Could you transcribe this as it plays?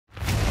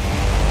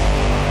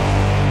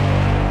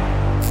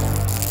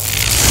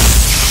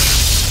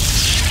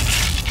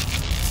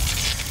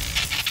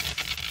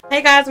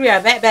Hey guys, we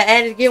are back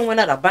at it again with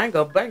another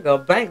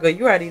banger.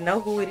 You already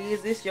know who it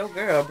is. It's your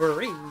girl,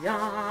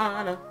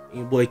 Brianna. And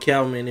your boy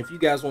Calvin. If you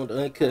guys want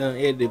the uncut,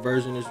 unedited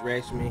version of this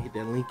reaction, man, hit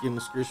that link in the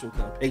description.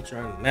 Become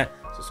Patreon and not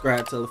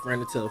subscribe. Tell a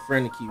friend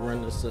to keep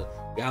running us up.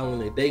 Y'all on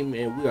the day,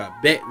 man. We are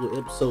back with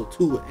episode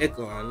 2 of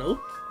Echo. I know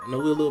we're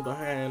a little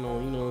behind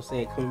on, you know what I'm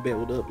saying, coming back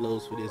with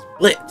uploads for this,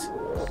 but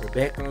we're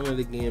back on it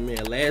again,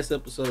 man. Last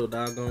episode,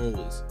 doggone,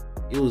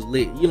 it was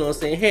lit. You know what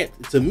I'm saying?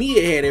 To me,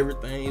 it had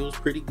everything. It was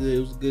pretty good.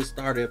 It was a good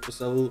start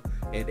episode.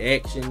 Had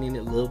action in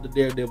it. Loved the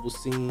Daredevil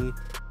scene.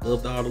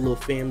 Loved all the little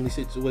family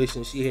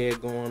situations she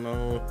had going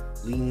on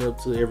leading up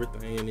to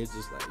everything. And it's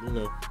just like, you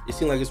know, it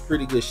seemed like it's a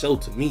pretty good show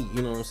to me.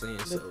 You know what I'm saying?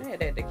 The fact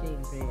that the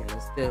Kingpin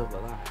is still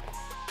alive,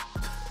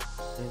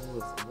 it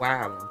was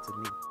wild to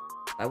me.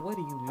 Like, what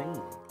do you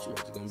mean? She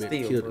was gonna be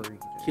able to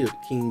kill the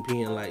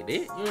Kingpin like that.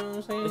 You know what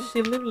I'm saying? But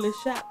she literally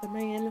shot the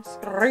man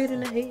straight in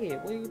the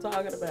head. What are you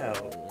talking about?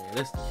 Oh, man,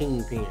 that's the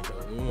Kingpin,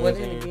 though. You know well,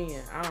 then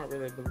again, I don't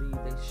really believe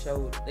they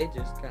showed. They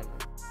just kind of.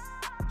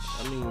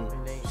 I mean,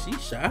 she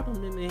shot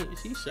him in the head.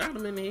 She shot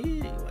him in the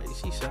head. Like,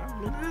 she shot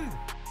him in the eye.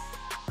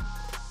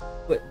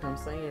 But I'm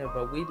saying,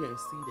 but we didn't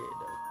see that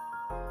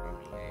though.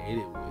 I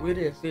mean, we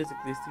didn't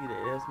physically see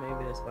that.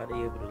 Maybe that's why they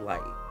able to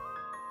like.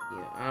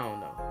 Yeah, I don't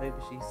know. Maybe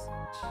she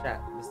shot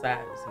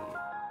beside his head.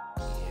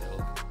 Yeah,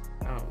 okay.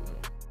 I don't know.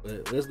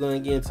 But let's go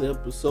and get into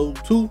episode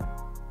 2.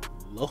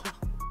 Lowak.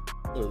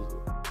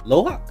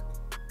 Lowak.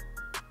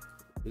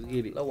 Let's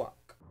get it. Lowak.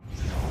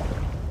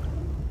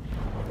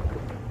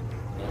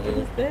 What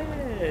is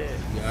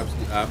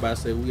that? I about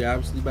to say we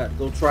obviously about to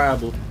go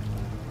tribal.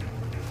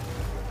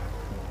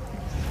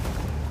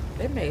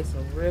 They made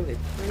some really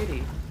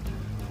pretty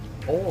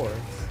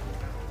orbs.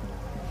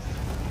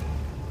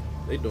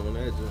 They doing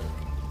that job.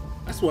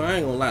 That's why I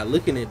ain't gonna lie.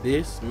 Looking at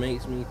this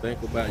makes me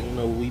think about, you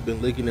know, we've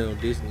been looking at on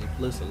Disney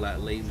Plus a lot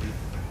lately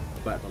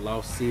about the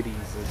lost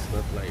cities and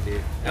stuff like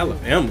that.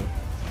 Alabama.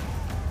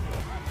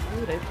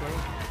 Who they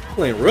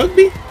playing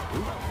rugby?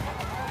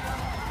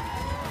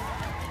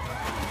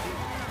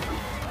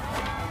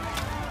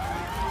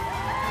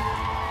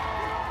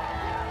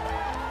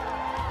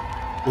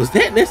 Was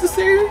that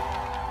necessary?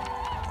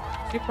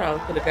 She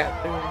probably could have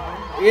got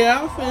through. Yeah,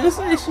 I was finna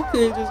say she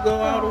couldn't just go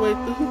all the way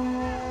through.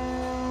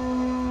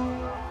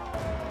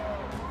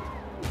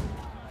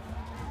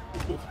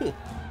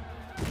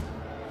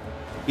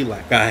 He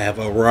like, I have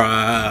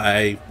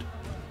arrived.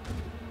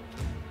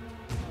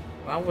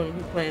 Why wasn't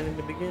he playing in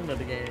the beginning of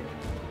the game?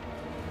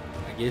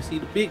 I guess he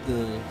the big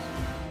guns.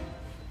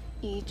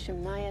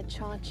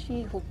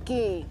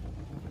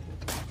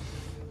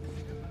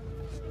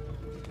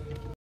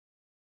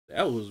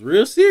 That was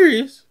real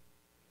serious.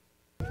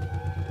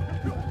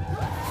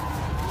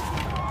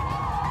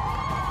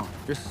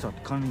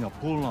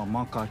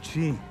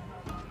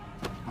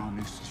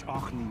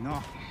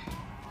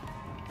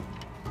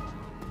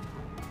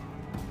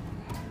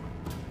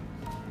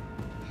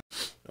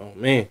 Oh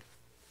man.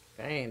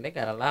 Dang, they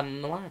got a lot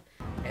on the line.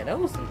 Yeah,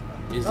 those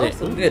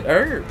some good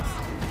herbs.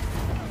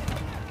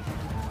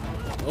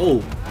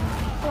 Oh.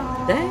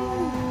 Dang.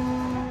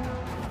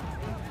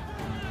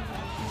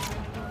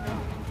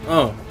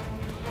 Oh.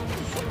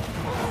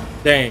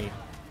 Dang.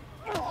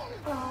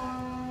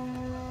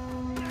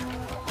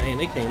 Dang,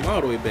 they came all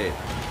the way back.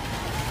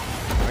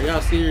 Are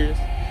y'all serious?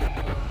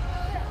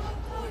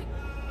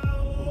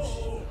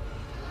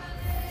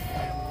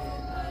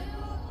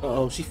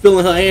 Uh-oh, she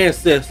feeling her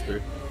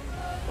ancestor.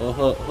 Or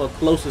her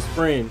closest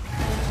friend.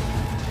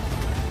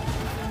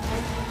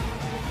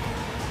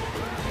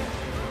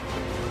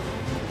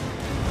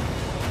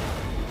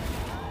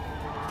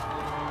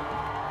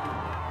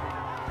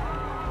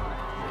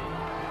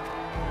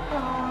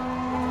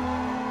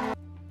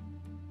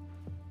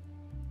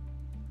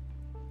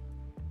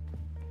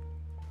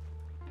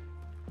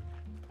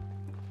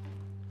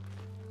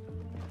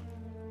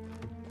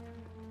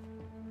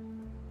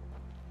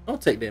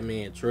 Don't take that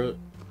man truck.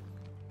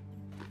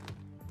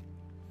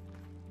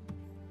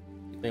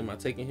 You think about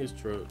taking his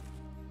truck?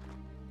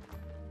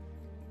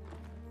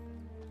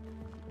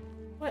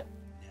 What?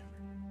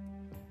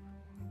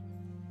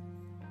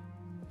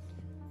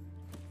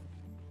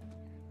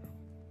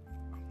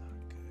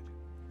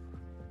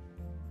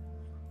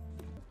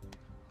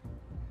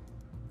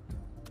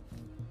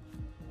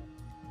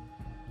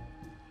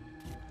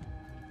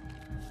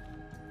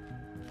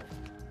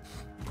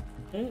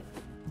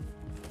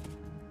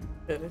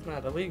 But it's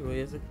not illegal,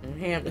 is it? In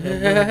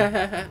Hampton.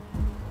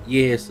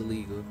 Yeah, it's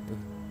illegal.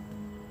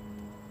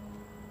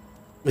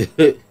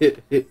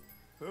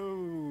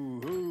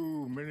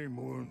 Many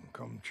moon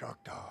come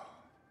Chakta.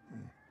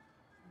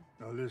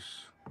 Now this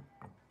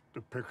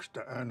depicts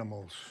the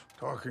animals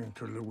talking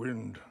to the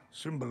wind,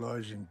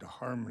 symbolizing the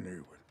harmony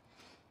with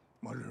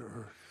Mother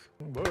Earth.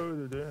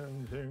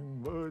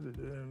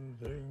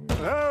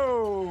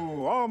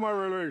 Hello, all my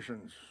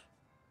relations.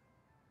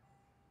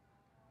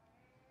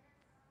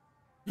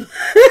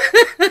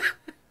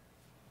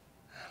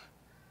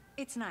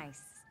 It's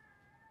nice.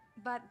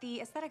 But the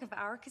aesthetic of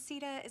our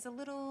casita is a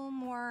little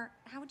more,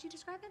 how would you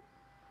describe it?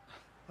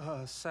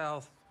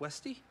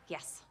 Southwesty?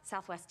 Yes,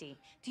 Southwesty.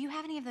 Do you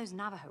have any of those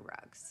Navajo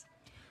rugs?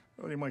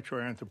 Well, you might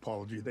try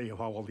anthropology. They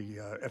have all the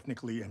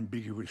ethnically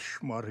ambiguous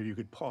schmutta you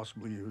could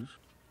possibly use.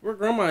 Where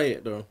grandma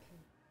at though?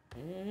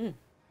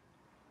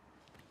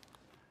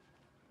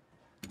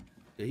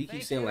 Yeah, he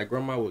keeps saying like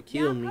grandma would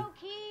kill me.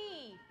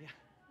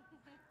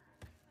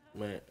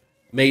 Man,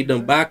 made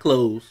them buy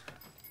clothes.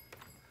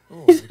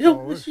 Oh,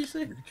 What she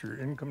say? Get your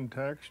income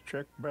tax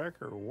check back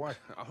or what?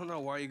 I don't know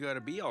why you gotta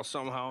be all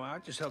somehow. I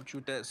just helped you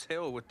with that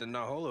sale with the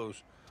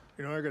Naholos.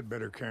 You know, I got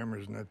better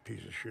cameras than that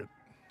piece of shit.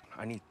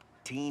 I need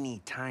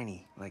teeny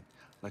tiny, like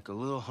a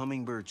little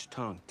hummingbird's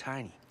tongue,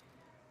 tiny.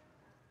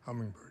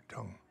 Hummingbird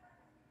tongue.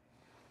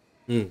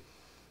 Yeah,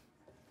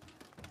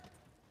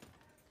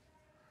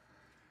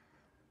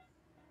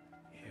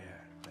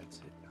 that's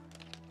it.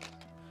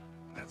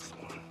 That's the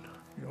one.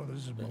 You know,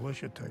 this is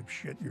militia type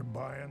shit you're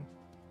buying.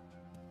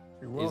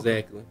 You're welcome.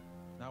 Exactly.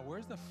 Now,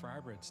 where's the fry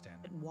bread stand?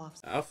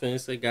 I finna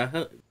say got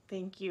her.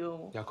 Thank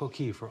you. Yako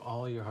Key for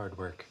all your hard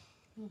work.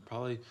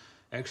 Probably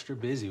extra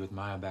busy with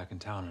Maya back in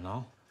town and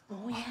all.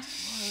 Oh, yeah. I was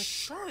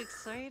so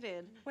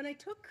excited. When I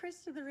took Chris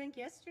to the rink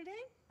yesterday,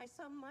 I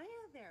saw Maya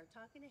there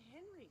talking to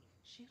Henry.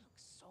 She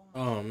looks so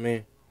much. Oh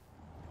man.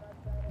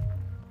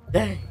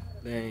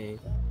 Dang.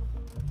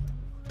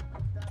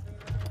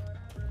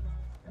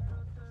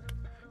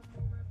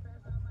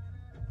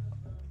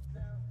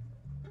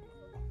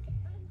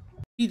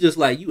 He just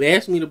like, you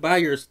asked me to buy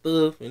your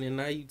stuff, and then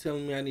now you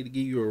telling me I need to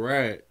give you a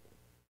ride.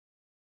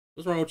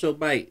 What's wrong with your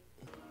bike?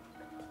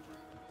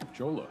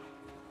 Jola.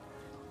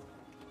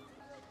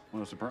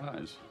 What a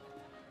surprise.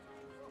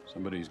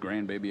 Somebody's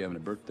grandbaby having a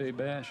birthday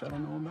bash I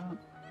don't know about?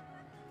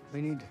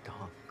 We need to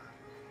talk.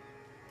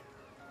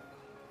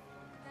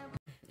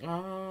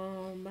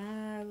 Oh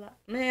my life.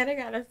 Man, they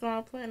got that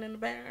song playing in the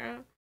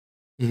background.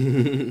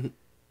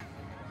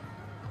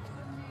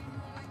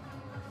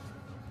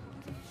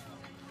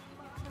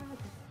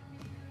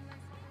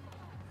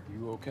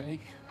 You okay?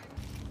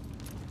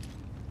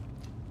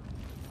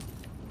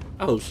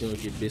 I hope she don't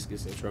get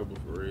Biscuits in trouble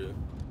for real.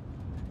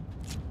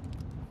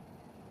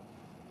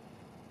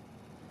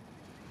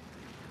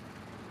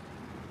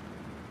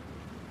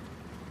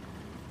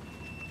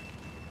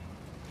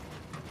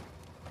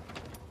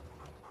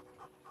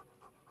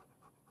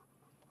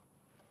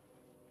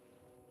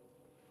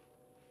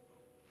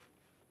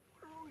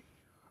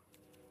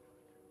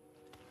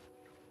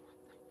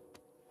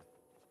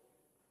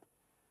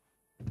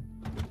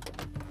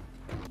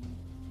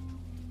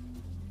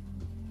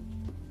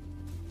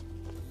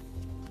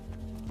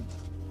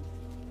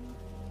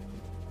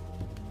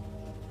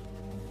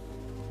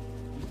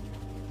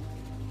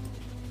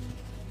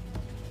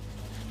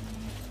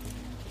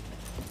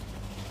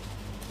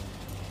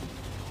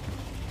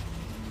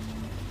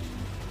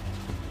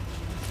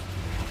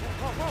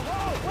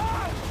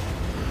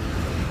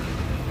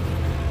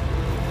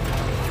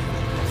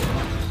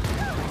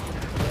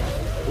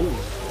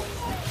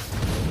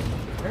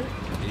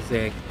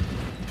 Exactly.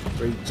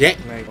 Straight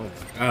jackknife. Oh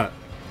my god.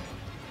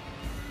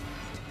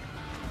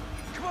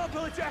 Come on,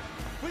 Billy Jack.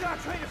 We got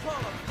a train to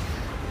follow.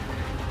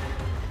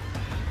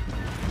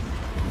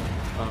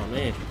 Oh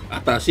man. I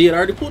thought she had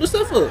already pulled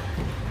herself up.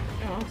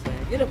 You know what I'm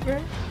saying? Get up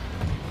here.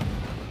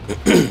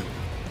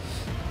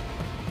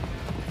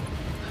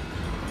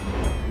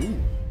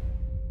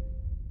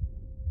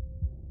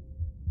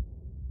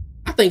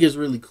 I think it's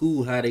really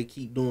cool how they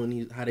keep doing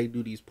these, how they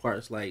do these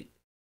parts, like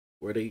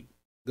where they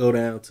go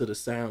down to the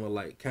sound of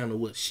like kind of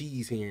what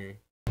she's hearing.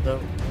 So,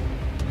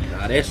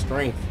 Nah, that's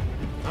strength.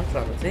 I'm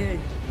trying to tell you.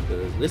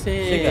 Cause listen,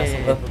 She got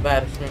some upper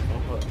body strength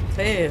on her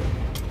tail.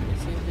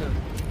 listen here.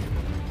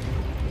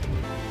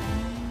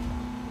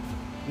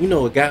 You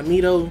know what got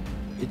me though?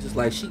 It's just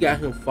like she got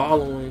him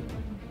following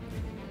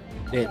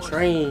that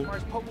train.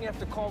 Mars Pope, me have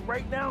to call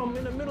right now. I'm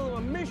in the middle of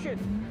a mission.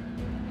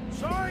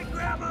 Sorry,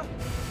 Grandma.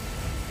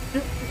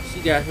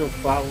 She got him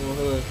following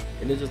her,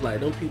 and it's just like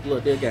them people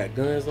up there got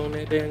guns on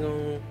that dang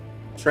on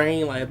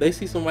train. Like if they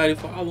see somebody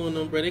following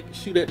them, bro, they can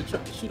shoot at the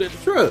truck. Shoot at the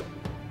truck.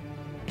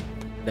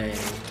 Dang.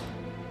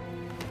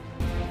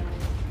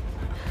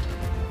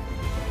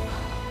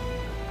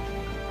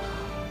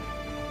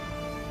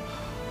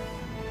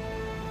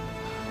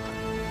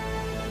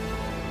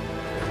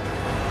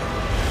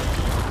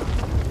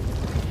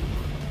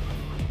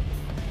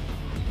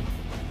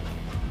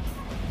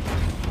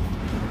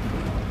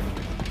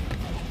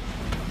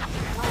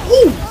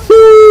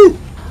 Ooh,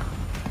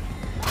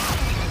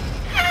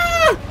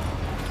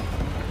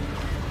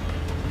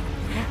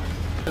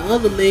 the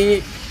other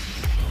leg.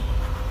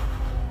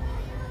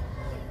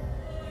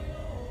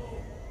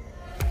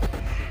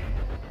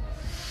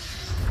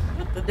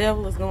 What the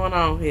devil is going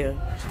on here?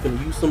 She's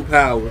gonna use some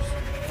powers.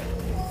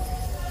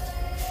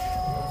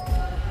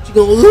 She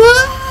gonna.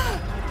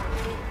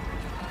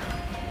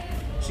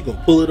 She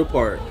gonna pull it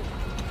apart.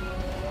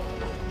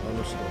 I don't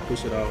know if she's gonna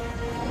push it off.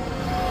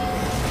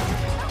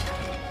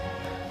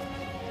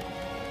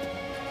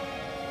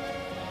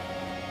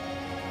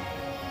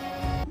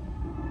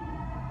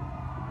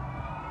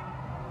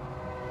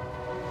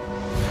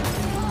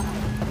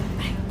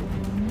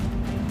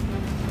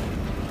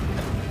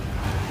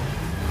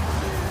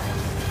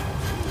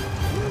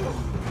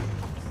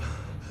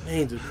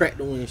 Man, just crack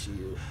the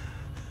windshield.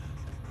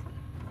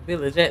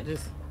 Billy Jack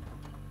just.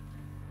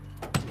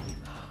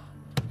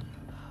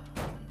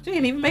 She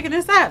ain't even making it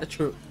inside the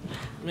truck.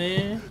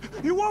 Man.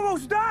 You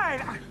almost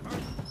died!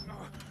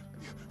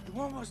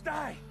 You almost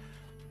died!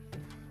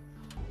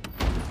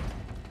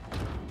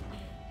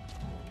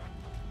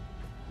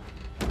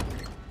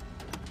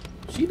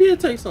 She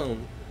did take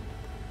something.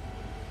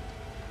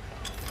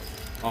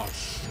 Oh,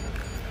 shit.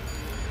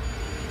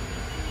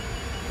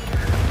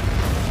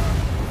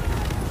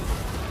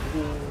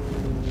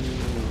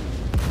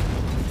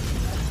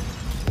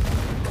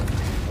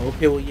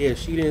 Okay, well, yeah,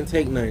 she didn't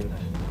take nothing.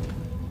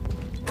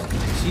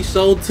 She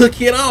so took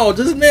it all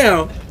just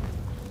now.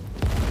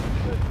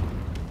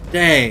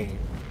 Dang.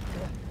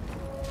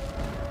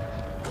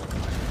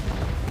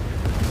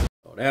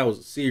 Oh, that was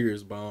a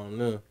serious bomb,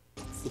 no.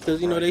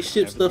 Because, you know, they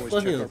ship stuff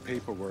for him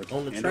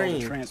on the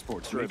train.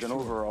 Transport. Sure, I've been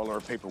over all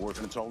our paperwork,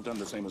 and it's all done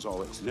the same as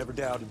always. Never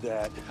doubted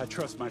that. I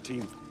trust my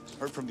team.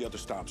 Heard from the other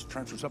stops.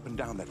 Transfers up and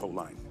down that whole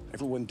line.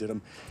 Everyone did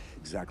them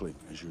exactly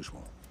as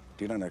usual.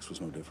 D9X was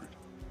no different.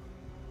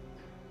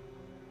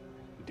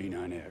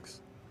 D9X.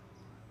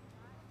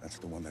 That's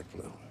the one that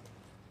flew.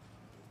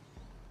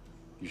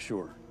 You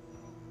sure?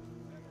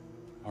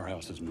 Our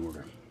house is in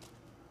order.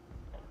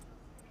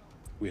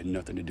 We had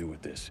nothing to do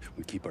with this.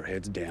 We keep our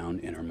heads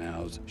down and our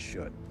mouths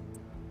shut.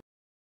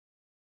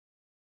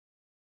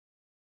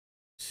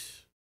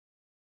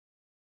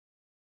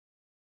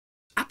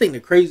 I think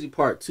the crazy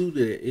part too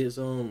that is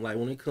like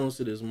when it comes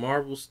to this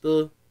Marvel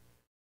stuff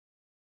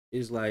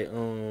is like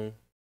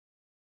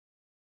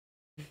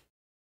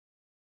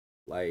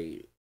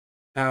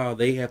how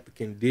they have to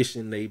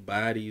condition their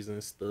bodies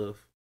and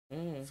stuff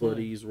for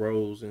these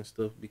roles and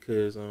stuff,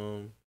 because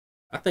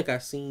I think I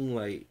seen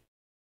like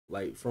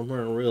from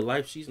her in real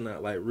life, she's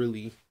not like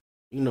really,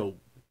 you know,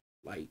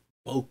 like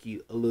bulky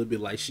a little bit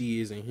like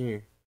she is in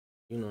here.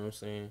 You know what I'm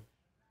saying?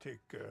 Take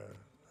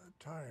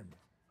time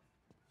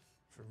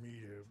for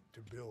me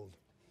to build.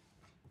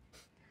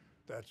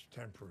 That's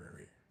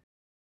temporary.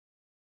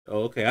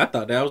 Oh, okay. I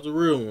thought that was the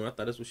real one. I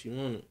thought that's what she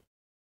wanted.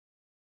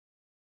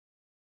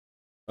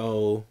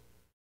 Oh.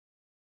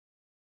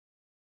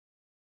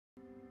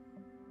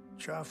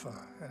 Jaffa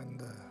and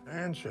the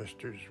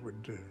ancestors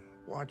would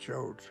watch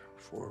out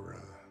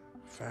for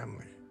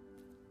family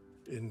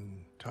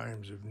in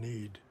times of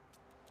need.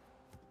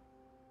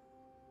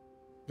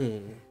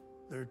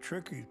 They're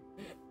tricky.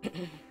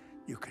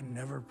 You can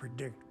never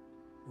predict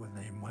when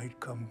they might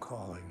come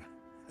calling.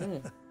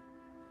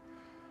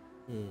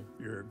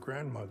 Your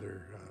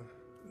grandmother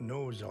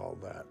knows all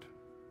that.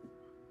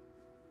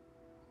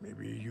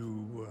 Maybe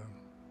you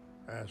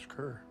ask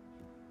her.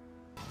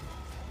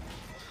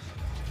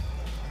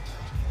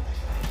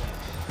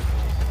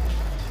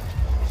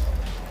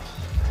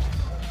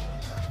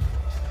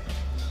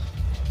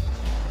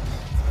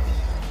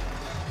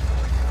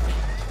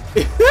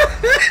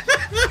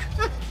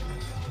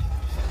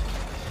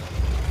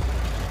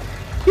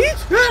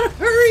 He's trying to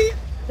hurry.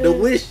 The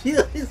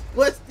windshield is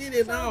busted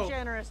and all. So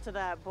generous to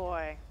that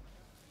boy.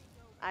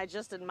 I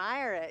just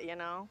admire it, you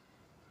know.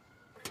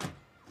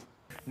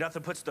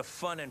 Nothing puts the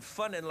fun in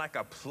funnin' like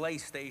a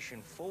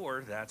PlayStation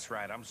 4. That's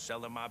right, I'm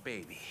selling my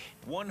baby.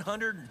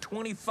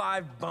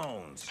 125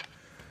 bones.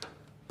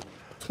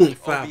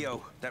 25.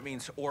 OBO, that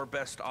means or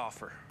best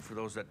offer, for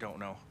those that don't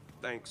know.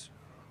 Thanks.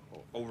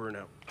 Over and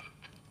out.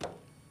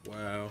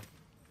 Wow.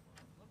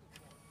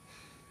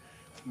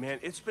 Man,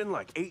 it's been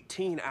like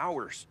 18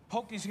 hours.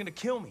 Pokey's gonna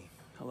kill me.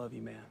 I love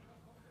you, man.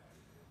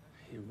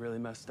 You really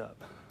messed up.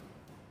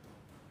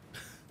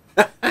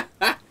 Hey,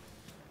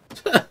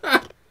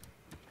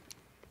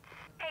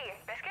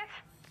 Biscuits?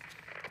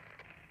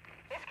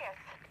 Biscuits,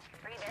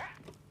 are you there?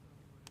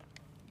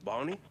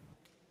 Bonnie?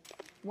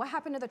 What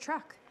happened to the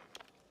truck?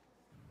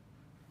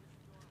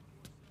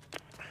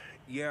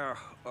 Yeah,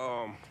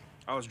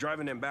 I was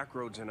driving them back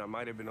roads and I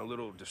might have been a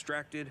little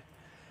distracted,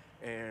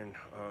 and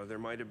there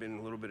might have been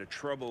a little bit of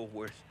trouble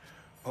with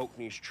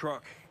Hockney's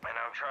truck. And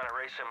I'm trying to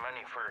raise some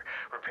money for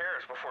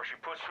repairs before she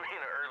puts me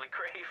in an early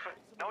grave.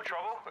 No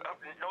trouble.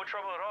 No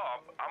trouble at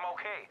all. I'm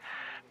okay.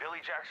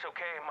 Billy Jack's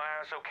okay.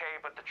 Maya's okay.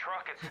 But the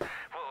truck, it's,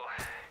 well...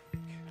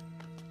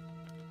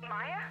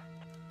 Maya?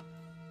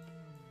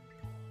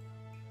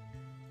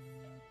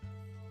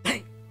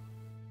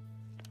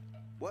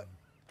 What?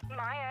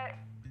 Maya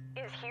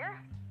is here?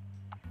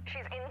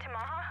 She's in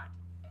Tamaha?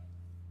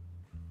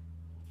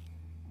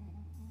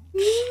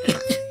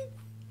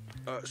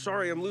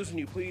 Sorry, I'm losing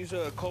you. Please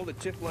call the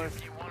tip line.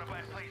 You want to buy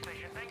a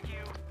PlayStation? Thank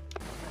you.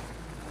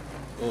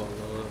 Oh,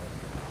 Lord.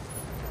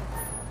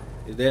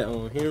 Is that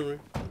on Henry?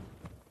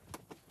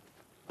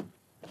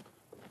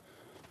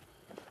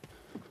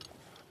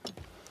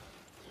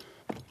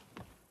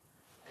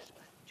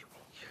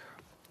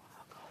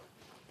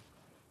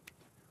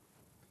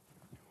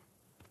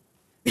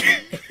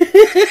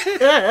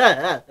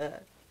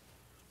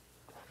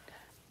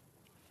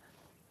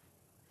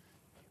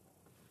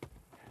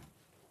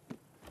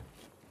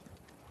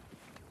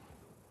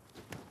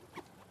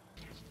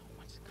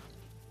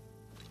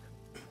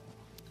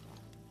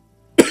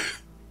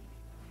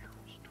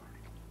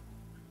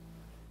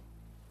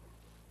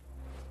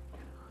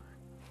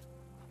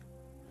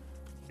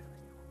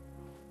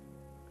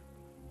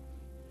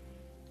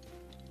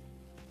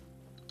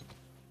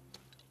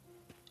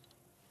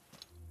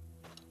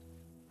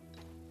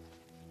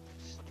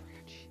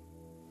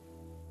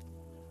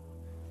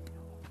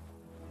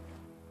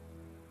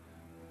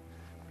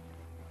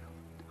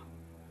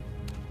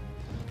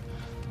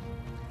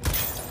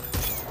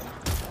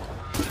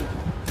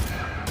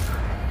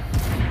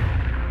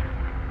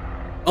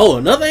 Oh,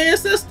 another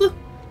ancestor?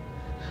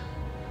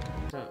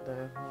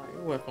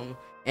 It went from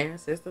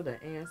ancestor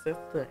to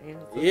ancestor to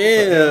ancestor.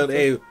 Yeah,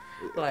 they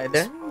like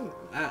dang.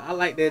 I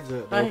like that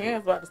jump. My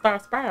hands about to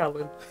start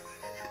spiraling.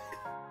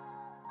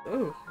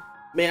 Ooh.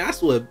 Man, I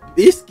swear,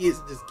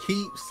 Biscuits just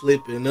keep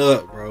slipping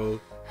up, bro.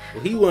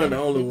 Well, he wasn't the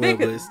only one,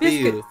 but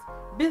still.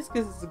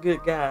 Biscuits is a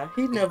good guy.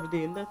 He never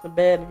did nothing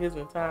bad in his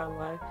entire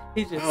life.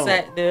 He just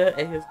sat there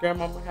at his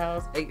grandmama's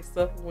house, ate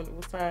supper when it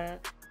was time,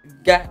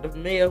 got the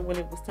mail when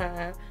it was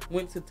time,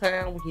 went to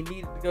town when he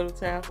needed to go to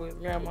town for his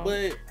grandma.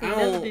 But he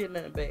never did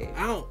nothing bad.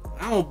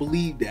 I don't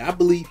believe that. I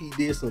believe he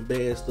did some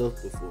bad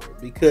stuff before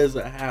because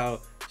of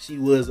how she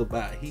was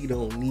about he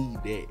don't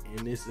need that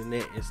and this and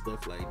that and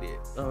stuff like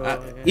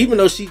that. Even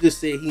though she just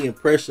said he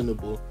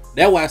impressionable,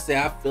 that's why I say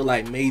I feel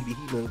like maybe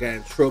he done got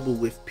in trouble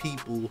with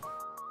people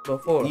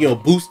before, you know,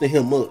 boosting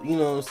him up, you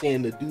know what I'm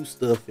saying, to do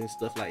stuff and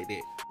stuff like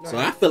that. Right. So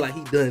I feel like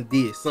he done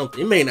did something.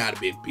 It may not have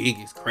been big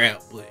as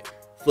crap, but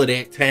for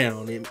that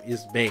town,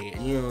 it's bad.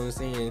 You know what I'm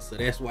saying? So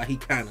that's why he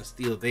kind of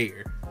still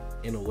there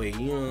in a way.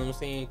 You know what I'm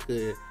saying?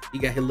 Cause he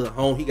got his little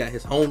home. He got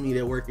his homie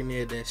that working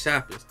there, that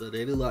shop and stuff.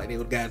 They look like they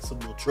would got some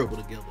little trouble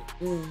together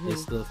and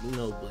stuff. You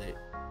know, but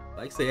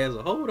like I say, as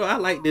a whole, though, I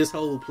like this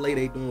whole play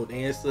they doing with the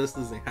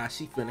ancestors and how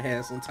she finna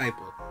have some type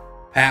of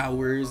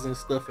powers and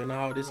stuff and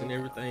all this and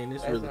everything.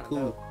 It's really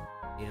cool.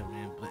 Yeah,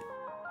 man. But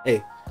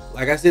hey,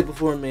 like I said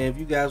before, man, if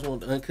you guys want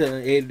the uncut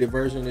and edited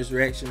version of this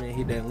reaction, man,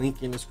 hit that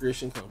link in the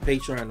description. Come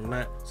Patreon or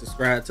not.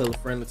 Subscribe, tell a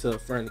friend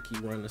to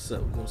keep running this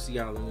up. We're gonna see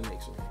y'all in the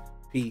next one.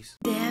 Peace.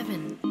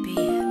 Devin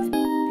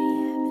B.